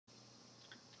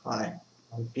Hi,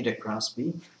 I'm Peter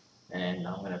Crosby, and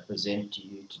I'm going to present to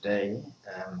you today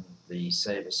the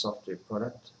Sabre Software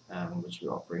product, which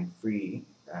we're offering free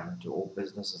to all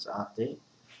businesses out there.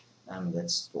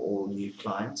 That's for all new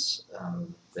clients.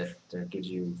 That gives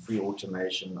you free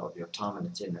automation of your time and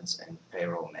attendance and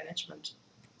payroll management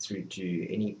through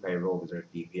to any payroll, whether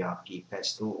it be VIP,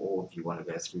 Pastel, or if you want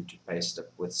to go through to Payslip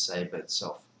with Sabre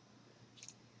itself.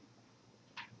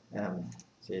 Um,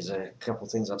 there's a couple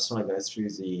of things I just want to go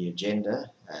through the agenda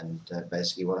and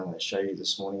basically what I'm going to show you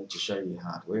this morning to show you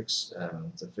how it works.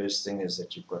 The first thing is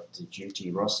that you've got the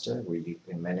duty roster where you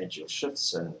can manage your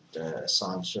shifts and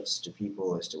assign shifts to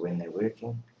people as to when they're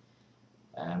working.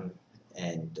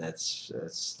 And that's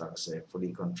like I say,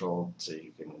 fully controlled, so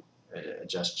you can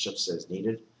adjust shifts as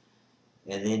needed.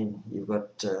 And then you've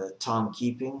got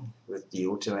timekeeping with the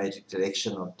automated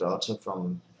collection of data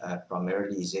from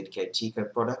primarily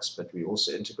ZKTeco products, but we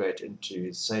also integrate into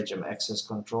Sagem access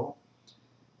control.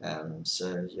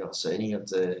 So any of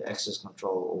the access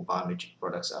control or biometric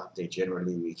products out there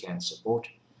generally we can support.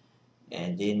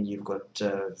 And then you've got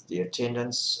the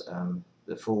attendance,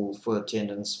 the full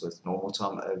attendance with normal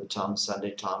time, overtime,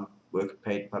 Sunday time, work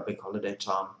paid, public holiday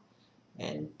time,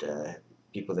 and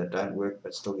people that don't work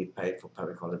but still get paid for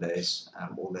public holidays,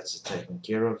 all that's taken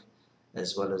care of,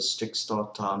 as well as strict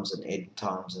start times and end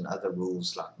times and other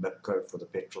rules like MIPCO for the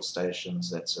petrol stations,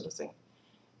 that sort of thing.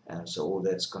 So all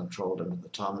that's controlled under the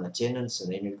time and attendance.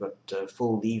 And then you've got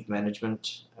full leave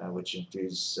management, which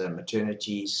includes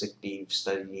maternity, sick leave,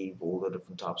 study leave, all the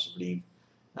different types of leave,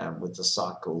 with the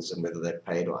cycles and whether they're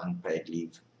paid or unpaid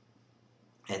leave.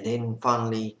 And then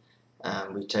finally,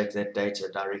 we take that data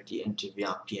directly into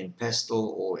VIP and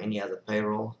Pastel or any other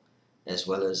payroll, as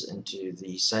well as into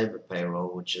the Sabre payroll,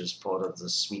 which is part of the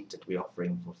suite that we're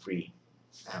offering for free.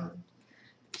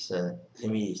 So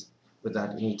let me,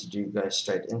 without any to do, go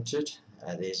straight into it.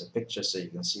 There's a picture so you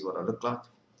can see what I look like.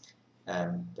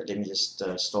 But let me just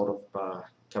start off by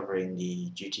covering the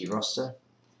duty roster.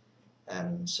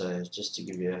 So just to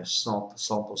give you a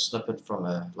sample snippet from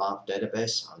a live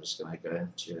database, I'm just going to go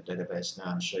into a database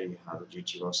now and show you how the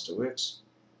duty roster works.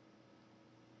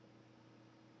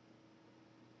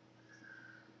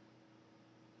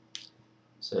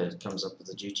 So it comes up with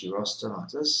the duty roster like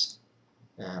this.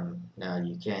 Now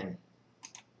you can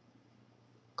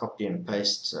copy and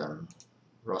paste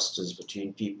rosters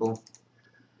between people,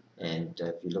 and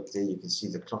if you look there you can see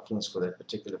the clockings for that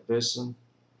particular person,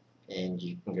 and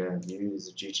you can go and view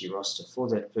the duty roster for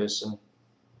that person.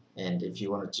 And if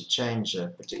you wanted to change a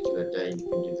particular day, you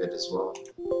can do that as well.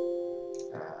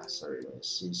 Sorry,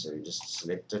 let's see, so you just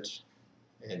select it,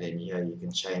 and then here you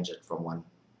can change it from one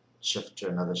shift to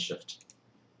another shift,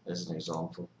 as an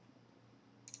example.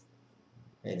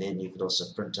 And then you could also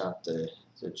print out the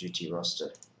duty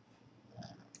roster,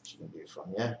 which you can do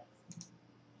from here.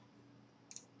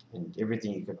 And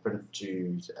everything you can print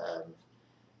to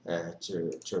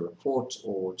a report,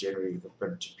 or generally you can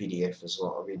print to PDF as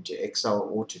well, I mean to Excel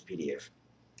or to PDF.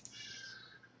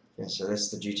 Okay, so that's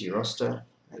the duty roster.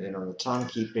 And then on the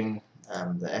timekeeping,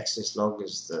 the access log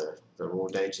is the raw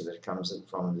data that comes in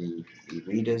from the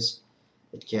readers.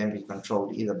 It can be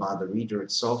controlled either by the reader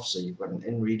itself, so you've got an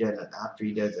in reader and an out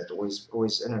reader that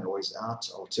always in and always out.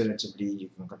 Alternatively, you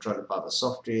can control it by the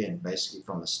software, and basically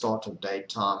from the start of day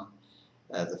time,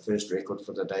 the first record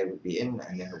for the day would be in,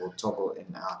 and then it will toggle in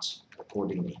and out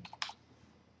accordingly.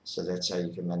 So that's how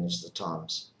you can manage the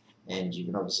times. And you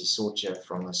can obviously sort here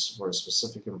for a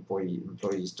specific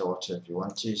employee's data if you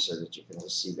want to, so that you can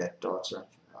just see that data.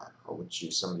 I would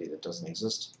choose somebody that doesn't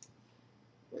exist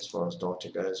as far as data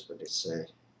goes, but let's say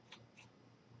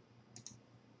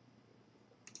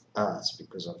it's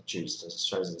because I've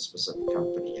chosen a specific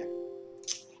company here.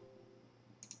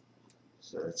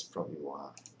 So that's probably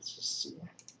why. Let's just see.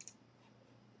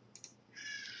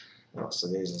 Oh, so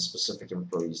there's a specific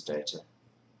employee's data.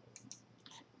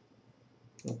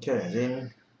 Okay,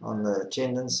 then on the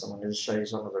attendance, I'm going to show you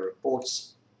some of the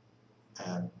reports.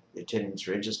 The attendance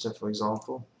register, for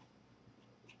example.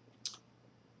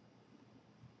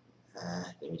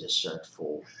 Let me just show it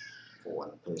for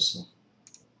one person.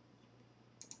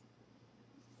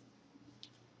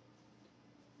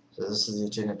 So this is the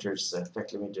attendance register. In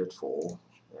fact, let me do it for all,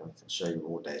 and I can show you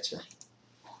more data.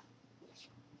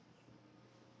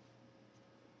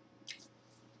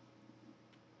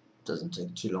 It doesn't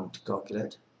take too long to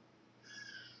calculate.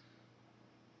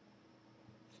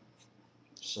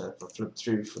 So if I flip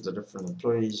through for the different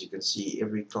employees, you can see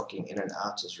every clocking in and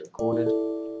out is recorded.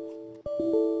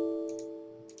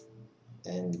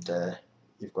 And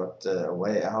you've got the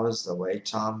away hours, the away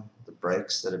time, the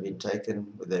breaks that have been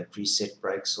taken, whether they're preset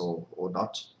breaks or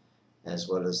not. as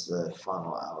well as the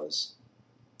final hours.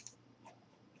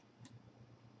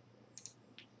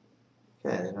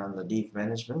 Okay, and on the leave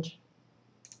management,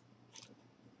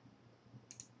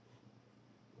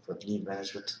 we've got leave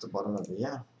management at the bottom of the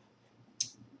year.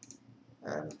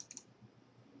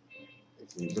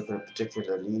 If you look at a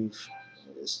particular leave,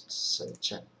 just say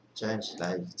change it.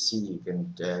 Now you can see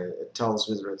it tells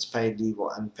whether it's paid leave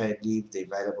or unpaid leave, the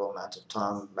available amount of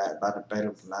time,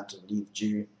 available amount of leave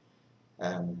due.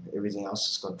 Everything else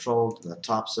is controlled, and the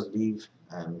types of leave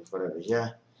we've got over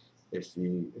here. If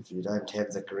you don't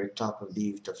have the correct type of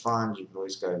leave defined, you can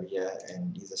always go over here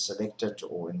and either select it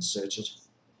or insert it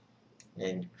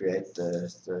and create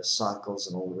the cycles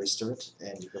and all the rest of it,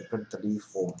 and you can print the leave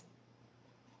form.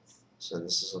 So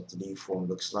this is what the leave form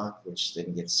looks like, which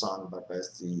then gets signed by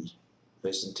both the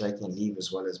person taking leave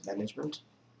as well as management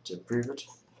to approve it.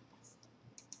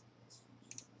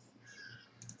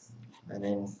 And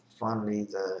then finally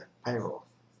the payroll.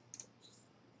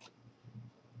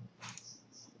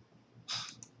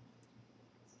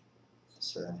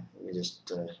 So we just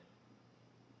do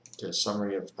a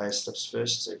summary of pay slips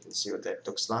first so you can see what that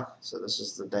looks like. So this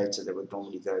is the data that would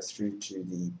normally go through to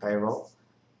the payroll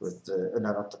with the,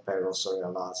 no, not the payroll, sorry, I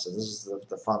lied. So this is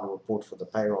the final report for the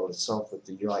payroll itself with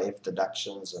the UIF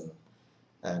deductions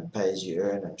and pay as you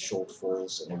earn and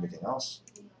shortfalls and everything else.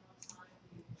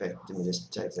 In fact, let me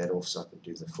just take that off so I can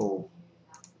do the full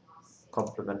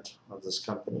complement of this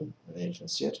company, and then you can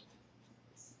see it.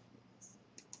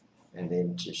 And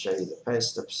then to show you the pay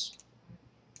slips,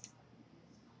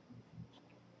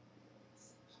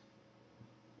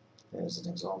 there's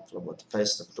an example of what the pay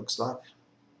slip looks like.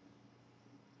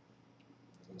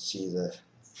 You can see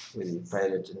whether you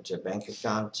paid it into a bank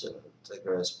account, the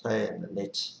gross pay and the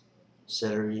net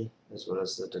salary, as well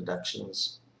as the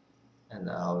deductions and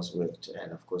the hours worked,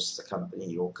 and of course the company,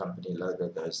 your company logo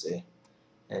goes there.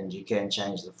 And you can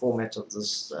change the format of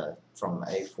this from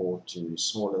A4 to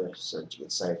smaller, so that you can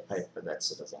save paper, that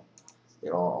sort of thing.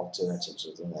 There are alternatives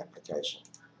within the application.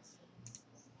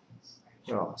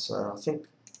 Yeah, so I think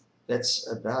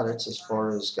that's about it as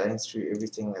far as going through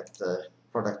everything that the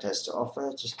product has to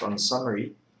offer. Just on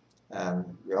summary,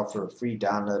 we offer a free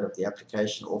download of the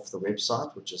application off the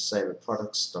website, which is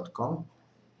sabreproducts.com.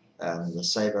 The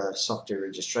Sabre Software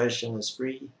registration is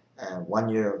free. 1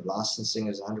 year of licensing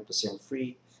is 100%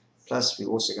 free. Plus, we're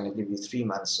also going to give you 3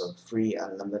 months of free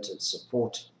unlimited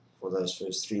support for those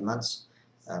first 3 months.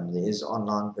 There is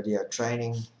online video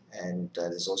training, and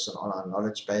there's also an online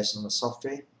knowledge base on the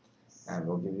software. And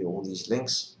we'll give you all these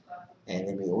links. And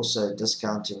then we're also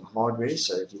discounting hardware,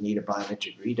 so if you need a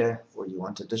biometric reader or you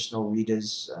want additional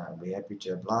readers, we're happy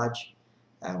to oblige.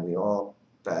 We are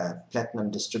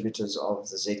platinum distributors of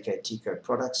the ZKTeco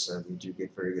products, so we do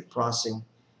get very good pricing.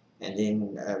 And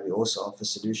then we also offer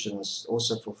solutions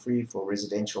also for free for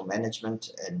residential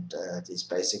management and these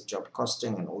basic job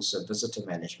costing and also visitor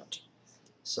management.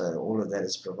 So all of that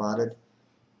is provided.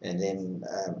 And then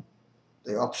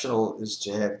the optional is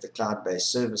to have the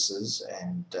cloud-based services,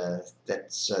 and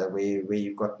that's where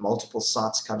you've got multiple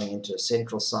sites coming into a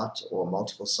central site or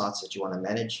multiple sites that you want to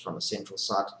manage from a central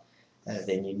site.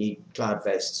 Then you need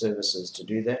cloud-based services to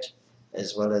do that,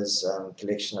 as well as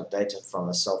collection of data from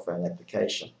a cell phone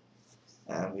application.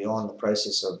 We are in the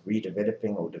process of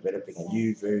redeveloping or developing a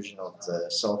new version of the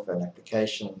cell phone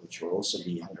application, which will also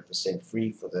be 100%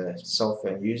 free for the cell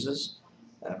phone users.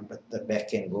 But the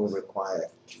backend will require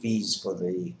fees for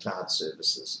the cloud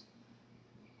services.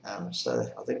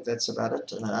 So I think that's about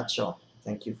it in a nutshell.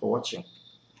 Thank you for watching.